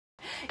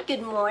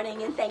Good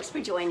morning and thanks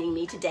for joining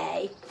me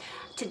today.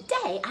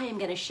 Today I am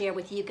going to share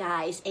with you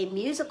guys a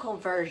musical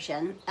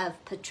version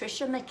of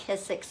Patricia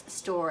McKissack's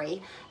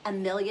story, A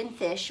Million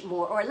Fish,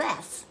 More or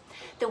Less.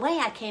 The way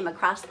I came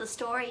across the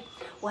story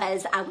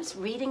was I was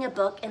reading a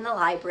book in the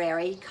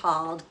library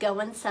called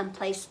Going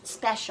Someplace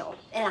Special,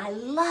 and I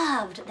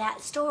loved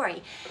that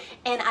story.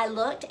 And I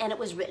looked and it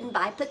was written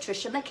by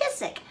Patricia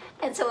McKissack.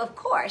 And so of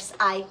course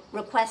I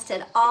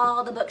requested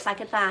all the books I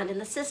could find in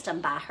the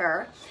system by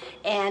her.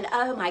 And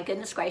oh my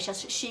goodness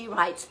gracious, she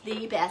writes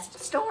the best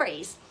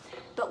stories.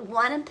 But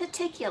one in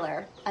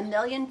particular, A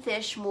Million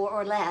Fish, More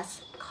or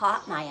Less,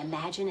 caught my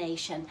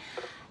imagination.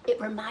 It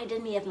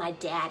reminded me of my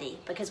daddy,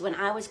 because when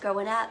I was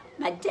growing up,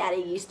 my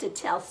daddy used to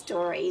tell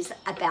stories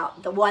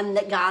about the one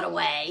that got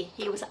away.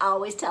 He was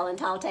always telling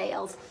tall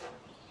tales.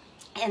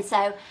 And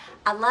so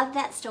I loved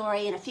that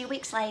story, and a few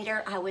weeks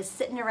later I was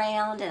sitting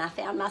around and I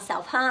found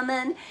myself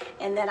humming,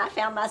 and then I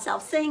found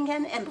myself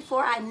singing, and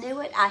before I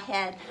knew it I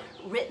had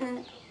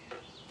written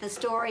the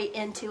story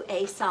into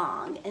a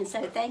song. And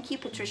so thank you,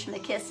 Patricia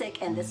McKissack,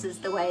 and this is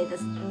the way the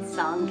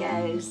song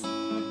goes.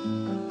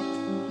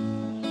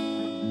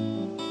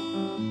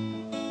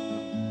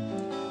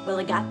 Well,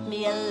 I got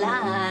me a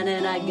line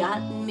and I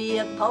got me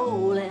a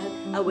pole,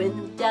 and I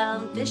went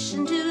down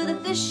fishing to the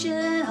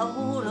fishing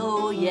hole.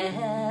 Oh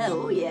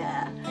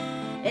yeah,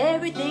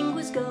 everything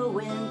was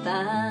going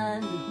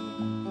fine.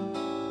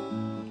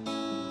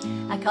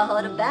 I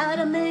caught about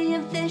 1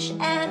 million fish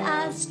and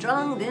I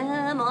strung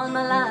them on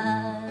my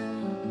line.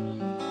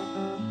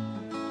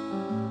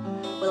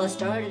 Well, I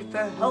started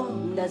for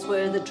home, that's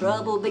where the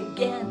trouble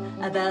began.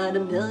 About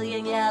 1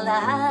 million yellow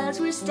eyes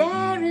were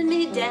staring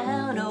me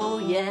down. Oh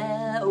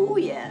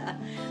yeah,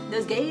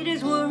 those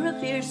gators were a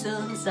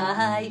fearsome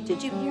sight.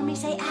 Did you hear me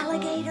say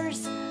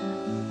alligators?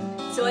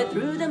 So I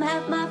threw them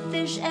half my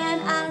fish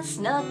and I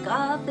snuck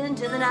off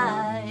into the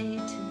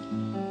night.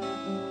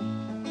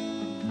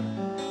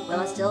 Well,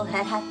 I still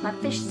had half my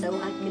fish, so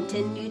I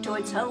continued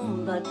towards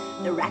home, but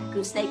the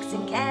raccoon, snakes,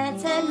 and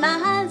cats had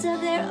minds of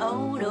their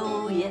own.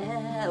 Oh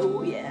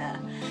yeah,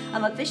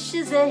 my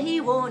fishes, they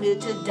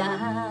wanted to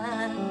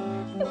die.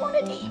 They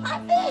wanted to eat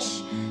my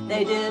fish.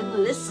 They didn't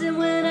listen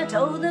when I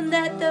told them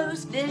that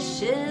those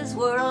fishes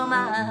were all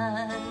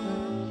mine.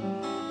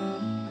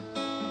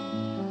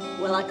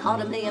 Well, I caught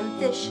 1 million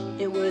fish,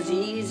 it was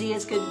easy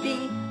as could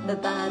be,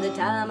 but by the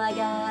time I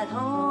got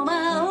home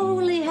I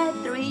only had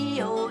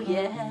 3. Oh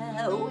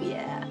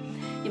yeah,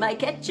 you might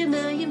catch 1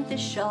 million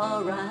fish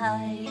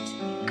alright.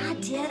 I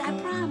did, I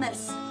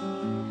promise.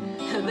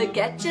 But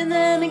catching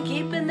them and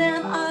keeping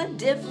them are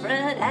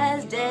different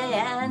as day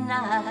and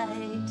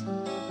night.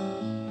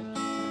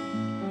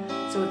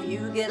 So if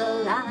you get a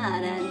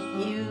line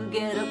and you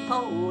get a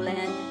pole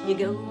and you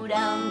go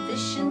down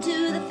fishing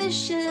to the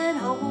fishing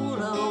hole,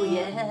 oh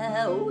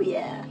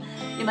yeah,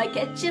 you might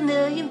catch 1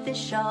 million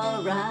fish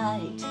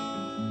alright.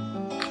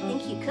 I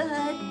think you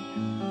could.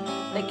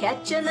 But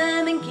catching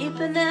them and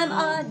keeping them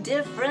are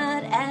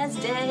different as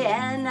day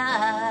and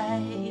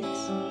night.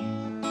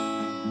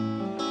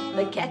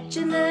 But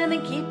catching them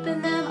and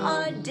keeping them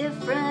are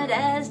different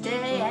as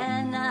day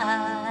and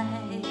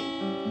night.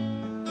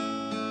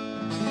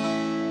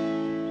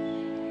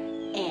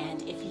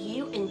 And if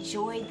you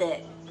enjoyed the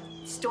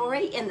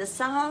story in the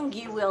song,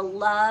 you will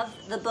love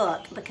the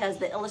book because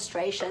the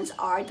illustrations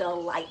are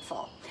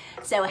delightful.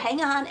 So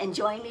hang on and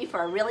join me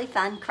for a really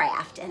fun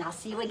craft, and I'll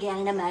see you again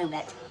in a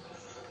moment.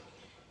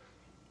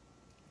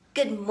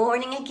 Good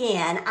morning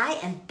again. I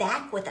am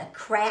back with a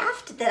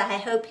craft that I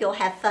hope you'll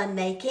have fun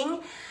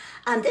making.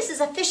 This is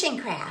a fishing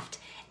craft,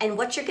 and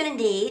what you're going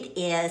to need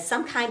is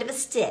some kind of a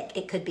stick.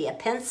 It could be a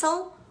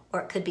pencil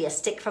or it could be a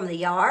stick from the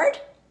yard.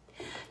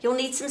 You'll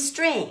need some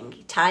string.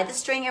 You tie the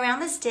string around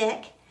the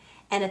stick,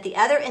 and at the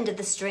other end of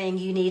the string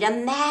you need a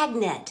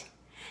magnet.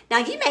 Now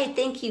you may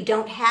think you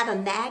don't have a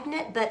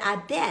magnet, but I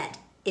bet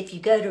if you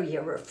go to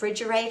your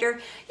refrigerator,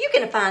 you're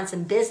going to find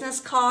some business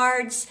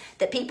cards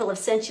that people have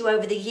sent you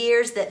over the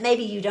years that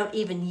maybe you don't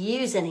even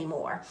use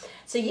anymore.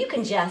 So you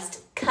can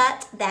just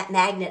cut that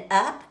magnet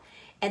up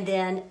and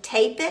then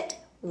tape it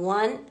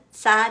one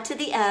side to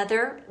the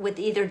other with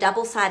either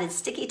double-sided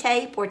sticky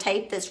tape or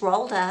tape that's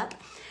rolled up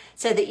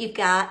so that you've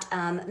got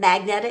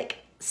magnetic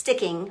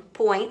sticking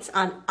points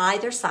on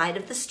either side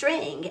of the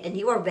string, and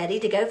you are ready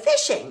to go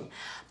fishing.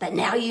 But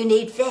now you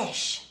need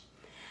fish.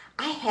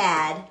 I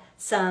had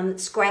some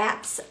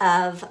scraps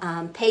of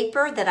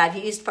paper that I've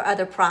used for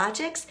other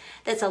projects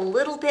that's a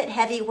little bit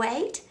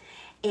heavyweight,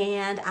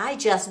 and I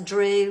just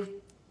drew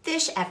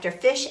fish after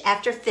fish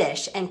after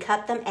fish and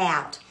cut them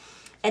out.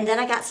 And then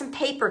I got some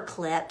paper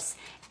clips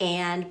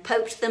and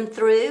poked them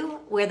through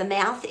where the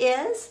mouth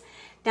is.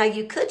 Now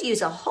you could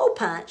use a hole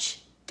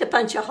punch to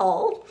punch a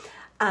hole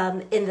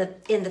in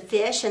the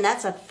fish, and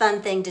that's a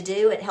fun thing to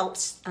do. It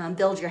helps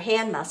build your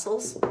hand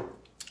muscles.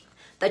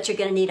 But you're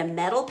going to need a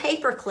metal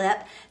paper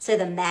clip so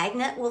the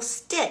magnet will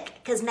stick,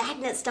 because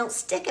magnets don't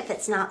stick if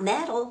it's not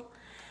metal.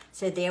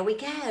 So there we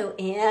go,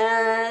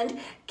 and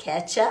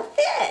catch a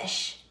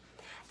fish.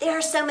 There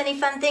are so many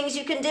fun things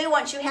you can do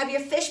once you have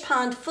your fish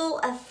pond full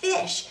of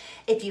fish.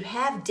 If you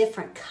have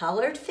different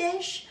colored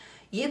fish,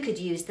 you could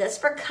use this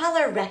for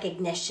color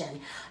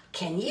recognition.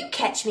 Can you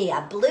catch me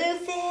a blue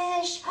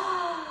fish?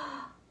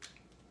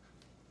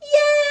 Yay!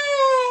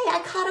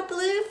 I caught a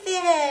blue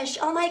fish.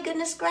 Oh my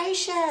goodness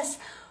gracious.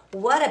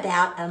 What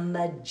about a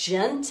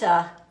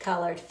magenta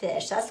colored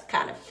fish? That's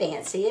kind of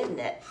fancy, isn't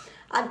it?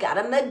 I've got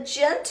a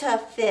magenta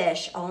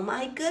fish. Oh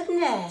my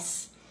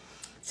goodness.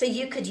 So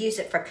you could use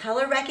it for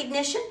color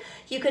recognition.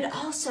 You could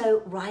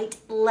also write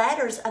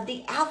letters of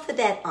the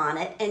alphabet on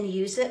it and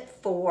use it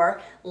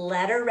for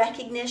letter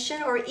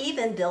recognition or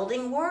even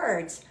building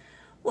words.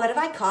 What have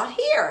I caught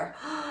here?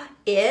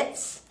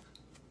 It's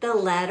the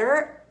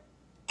letter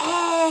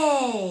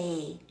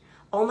A.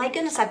 Oh my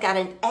goodness, I've got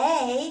an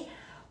A.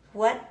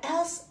 What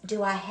else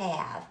do I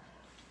have?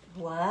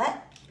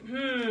 What?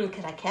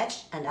 Could I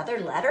catch another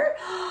letter?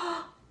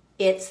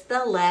 It's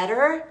the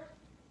letter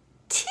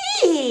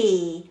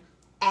T.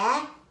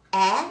 A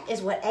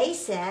is what A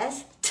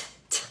says. T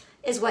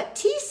is what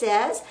T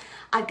says.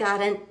 I've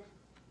got an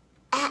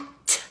at.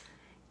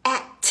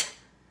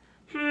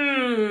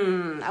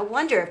 I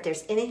wonder if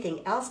there's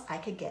anything else I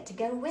could get to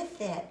go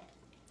with it.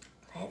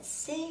 Let's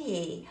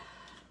see.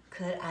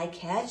 Could I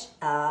catch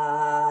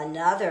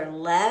another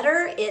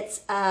letter?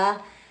 It's a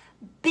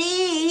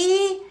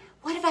B.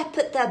 What if I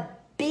put the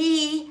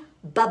B,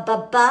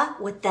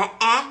 with the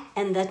A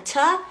and the T?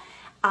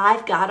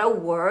 I've got a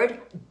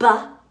word,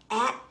 bat.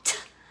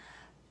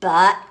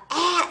 Bat.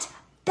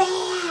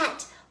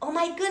 Oh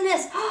my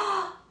goodness.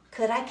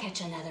 Could I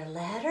catch another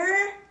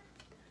letter?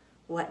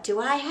 What do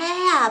I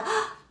have?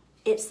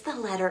 It's the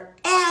letter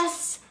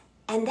S,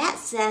 and that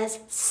says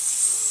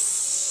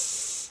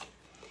S.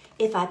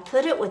 If I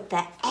put it with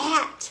the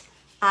at,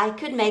 I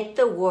could make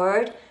the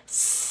word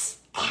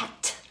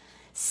sat.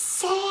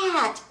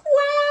 Sat.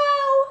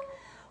 Wow.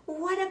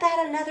 What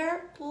about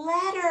another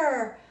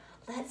letter?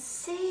 Let's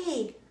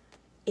see.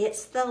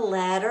 It's the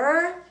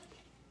letter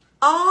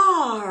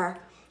R.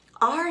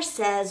 R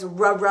says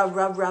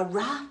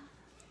ra.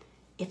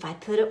 If I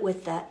put it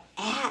with the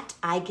at,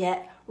 I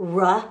get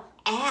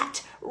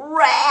at.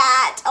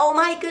 Rat. Oh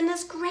my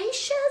goodness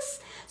gracious.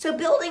 So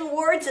building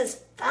words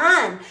is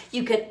fun.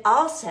 You could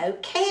also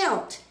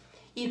count.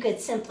 You could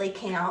simply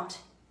count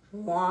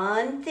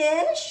 1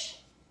 fish,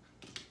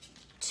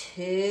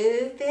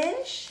 2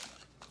 fish,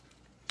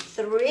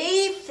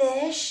 3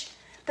 fish,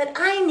 but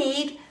I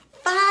need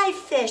 5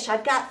 fish.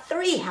 I've got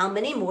 3. How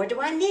many more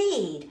do I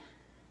need?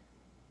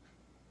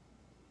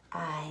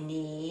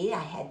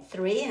 I had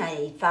 3 and I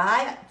need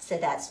 5, so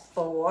that's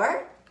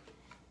 4,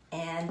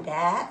 and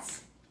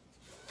that's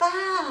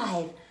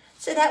 5.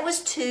 So that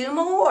was 2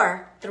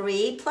 more.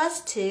 3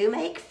 plus 2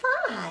 make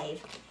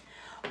 5.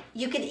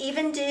 You could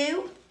even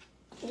do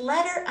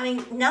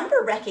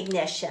number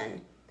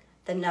recognition.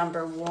 The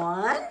number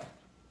 1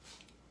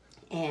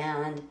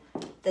 and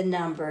the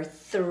number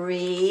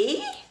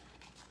 3.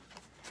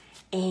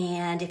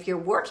 And if you're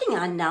working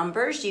on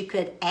numbers, you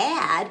could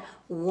add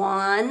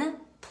 1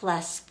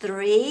 plus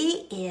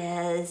 3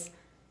 is,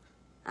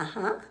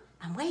 I'm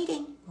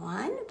waiting.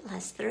 1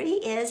 plus 3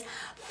 is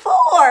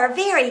 4.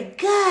 Very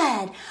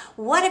good.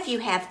 What if you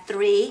have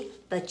 3,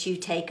 but you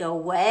take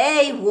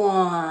away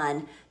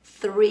 1?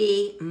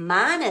 3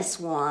 minus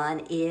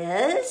 1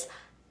 is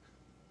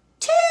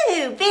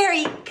 2.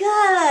 Very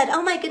good.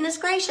 Oh my goodness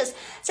gracious.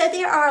 So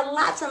there are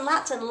lots and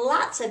lots and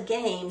lots of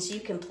games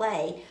you can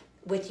play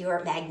with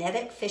your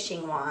magnetic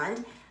fishing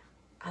wand.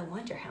 I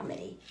wonder how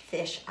many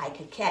fish I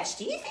could catch.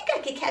 Do you think I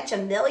could catch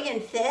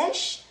 1,000,000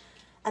 fish?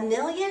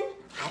 1,000,000?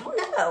 I don't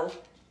know.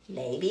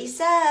 Maybe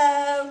so.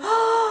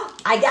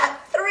 I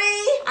got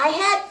 3. I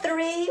had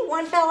 3.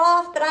 1 fell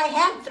off, but I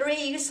had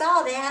 3. You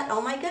saw that.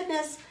 Oh my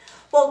goodness.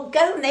 Well,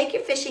 go make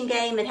your fishing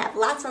game and have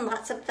lots and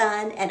lots of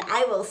fun, and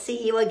I will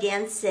see you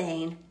again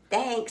soon.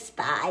 Thanks.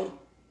 Bye.